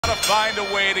To find a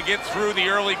way to get through the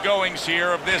early goings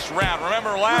here of this round.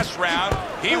 Remember last round,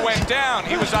 he went down.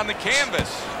 He was on the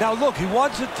canvas. Now look, he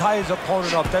wants to tie his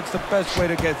opponent up. That's the best way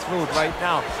to get through it right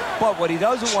now. But what he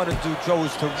doesn't want to do, Joe,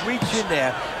 is to reach in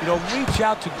there, reach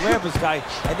out to grab his guy,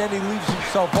 and then he leaves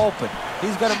himself open.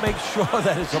 He's got to make sure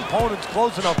that his opponent's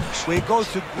close enough where he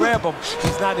goes to grab him,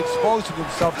 he's not exposing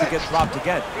himself to get dropped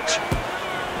again.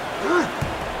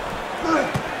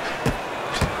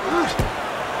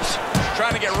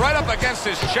 Trying to get right up against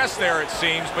his chest there, it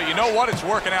seems, but you know what? It's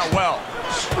working out well.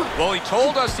 Well, he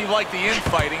told us he liked the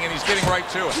infighting, and he's getting right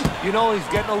to it.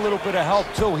 He's getting a little bit of help,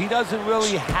 too. He doesn't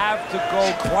really have to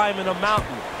go climbing a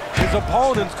mountain. His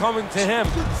opponent's coming to him,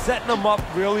 setting him up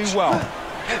really well.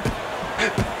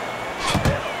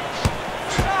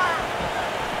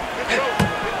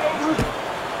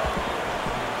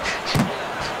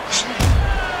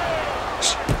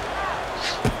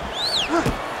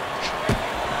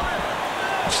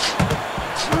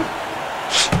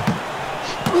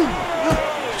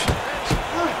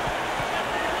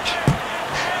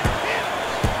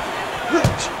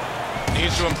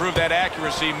 To improve that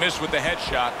accuracy, missed with the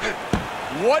headshot.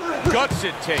 What guts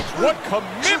it takes, what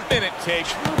commitment it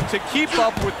takes to keep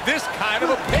up with this kind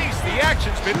of a pace. The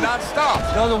action's been nonstop.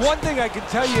 Now, the one thing I can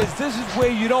tell you is this is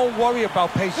where you don't worry about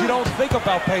pace. You don't think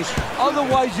about pace.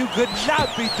 Otherwise, you could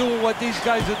not be doing what these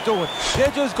guys are doing.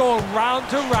 They're just going round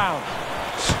to round.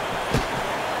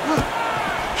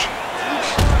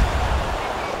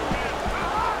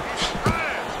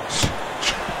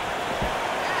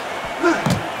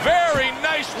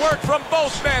 Work from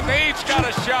both men. They each got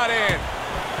a shot in.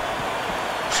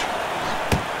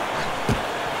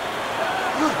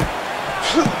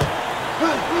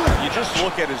 You just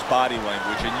look at his body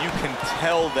language and you can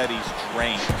tell that he's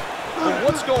drained. But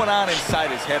what's going on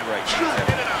inside his head right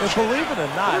now? And believe it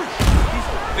or not,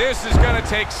 this is going to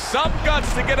take some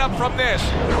guts to get up from this.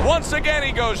 Once again,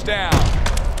 he goes down.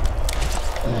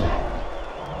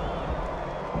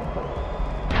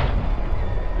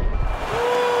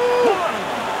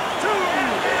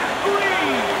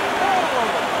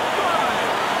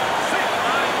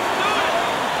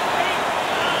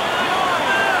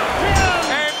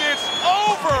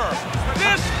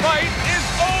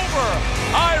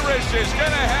 Is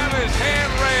going to have his hand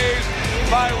raised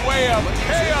by way of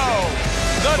KO.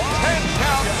 The 10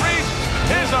 count reached,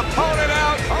 his opponent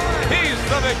out. He's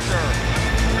the victor.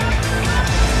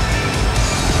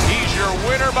 He's your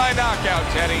winner by knockout,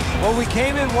 Teddy. Well, we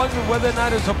came in wondering whether or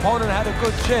not his opponent had a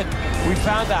good chin. We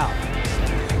found out.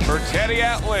 For Teddy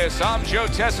Atlas, I'm Joe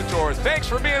Tessitore. Thanks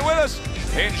for being with us.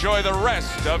 Enjoy the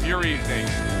rest of your evening.